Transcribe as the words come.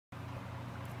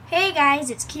Hey guys,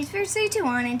 it's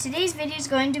Keith321 and today's video is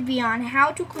going to be on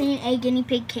how to clean a guinea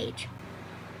pig cage.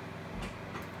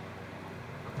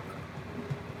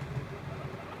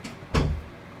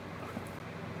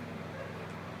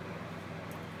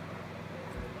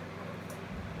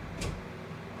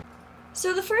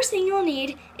 So the first thing you'll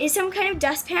need is some kind of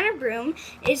dustpan or broom.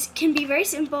 It can be very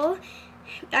simple.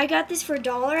 I got this for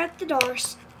 $1 at the dollar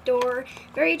store,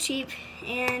 very cheap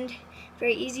and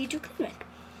very easy to clean with.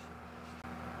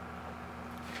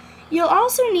 You'll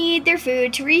also need their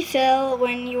food to refill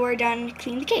when you are done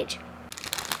cleaning the cage.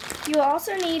 You'll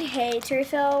also need hay to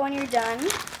refill when you're done.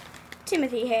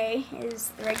 Timothy hay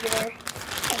is the regular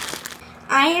hay.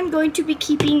 I am going to be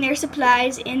keeping their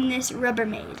supplies in this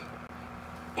Rubbermaid.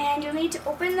 And you'll need to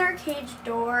open their cage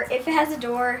door if it has a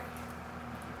door.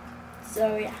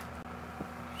 So yeah.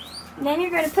 And then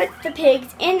you're going to put the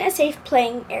pigs in a safe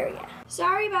playing area.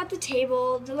 Sorry about the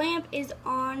table. The lamp is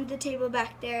on the table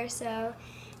back there, so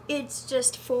it's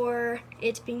just for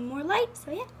it being more light,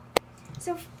 so yeah.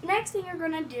 So next thing you're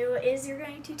going to do is you're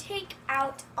going to take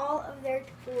out all of their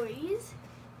toys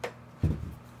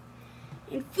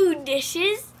and food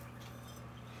dishes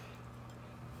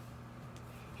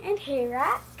and hay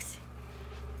racks,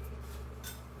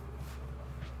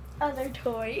 other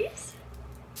toys,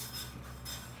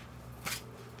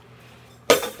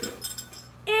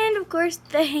 and of course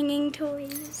the hanging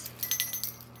toys.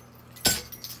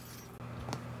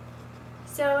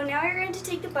 So now you're going to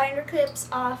take the binder clips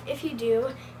off, if you do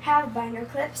have binder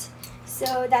clips,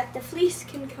 so that the fleece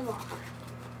can come off.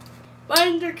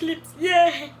 Binder clips,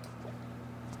 yeah!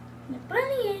 The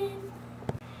bunny in.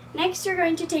 Next you're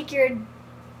going to take your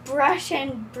brush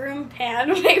and broom pan,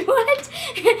 wait what?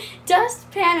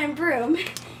 Dust pan and broom,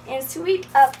 and sweep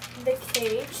up the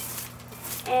cage,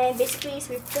 and basically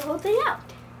sweep the whole thing out.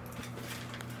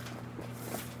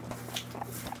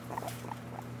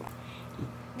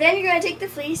 Then you're going to take the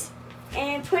fleece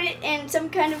and put it in some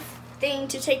kind of thing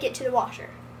to take it to the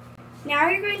washer. Now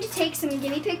you're going to take some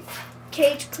guinea pig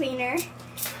cage cleaner,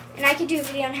 and I could do a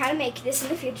video on how to make this in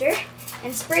the future,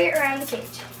 and spray it around the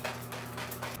cage.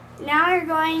 Now you're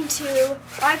going to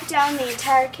wipe down the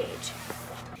entire cage.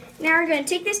 Now you're going to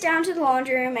take this down to the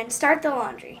laundry room and start the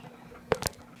laundry.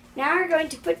 Now you're going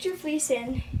to put your fleece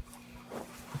in,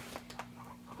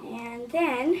 and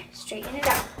then straighten it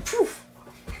out. Poof.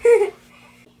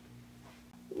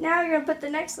 Now you're going to put the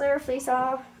next layer of fleece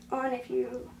on if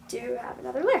you do have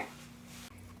another layer.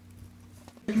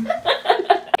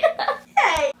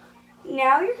 Hey!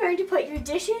 Now you're going to put your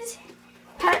dishes,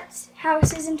 pets,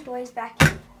 houses, and toys back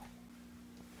in.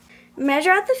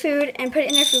 Measure out the food and put it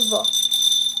in their food bowl.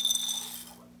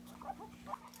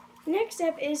 Next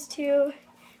step is to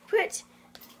put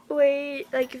away,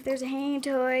 like if there's a hanging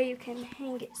toy, you can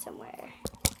hang it somewhere.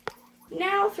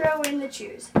 Now throw in the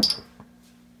chews.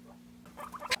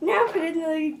 Now put it in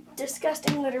the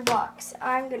disgusting litter box.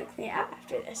 I'm going to clean it out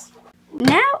after this.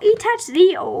 Now attach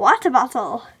the water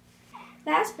bottle.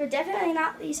 Last but definitely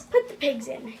not least, put the pigs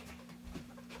in.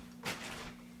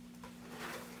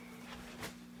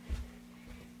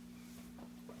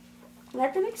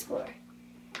 Let them explore.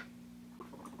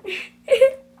 And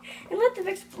let them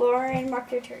explore and mark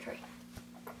their territory.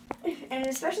 And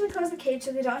especially close the cage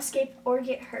so they don't escape or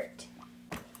get hurt.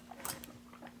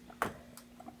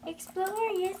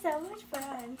 Exploring is so much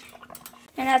fun.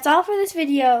 And that's all for this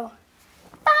video.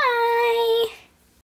 Bye!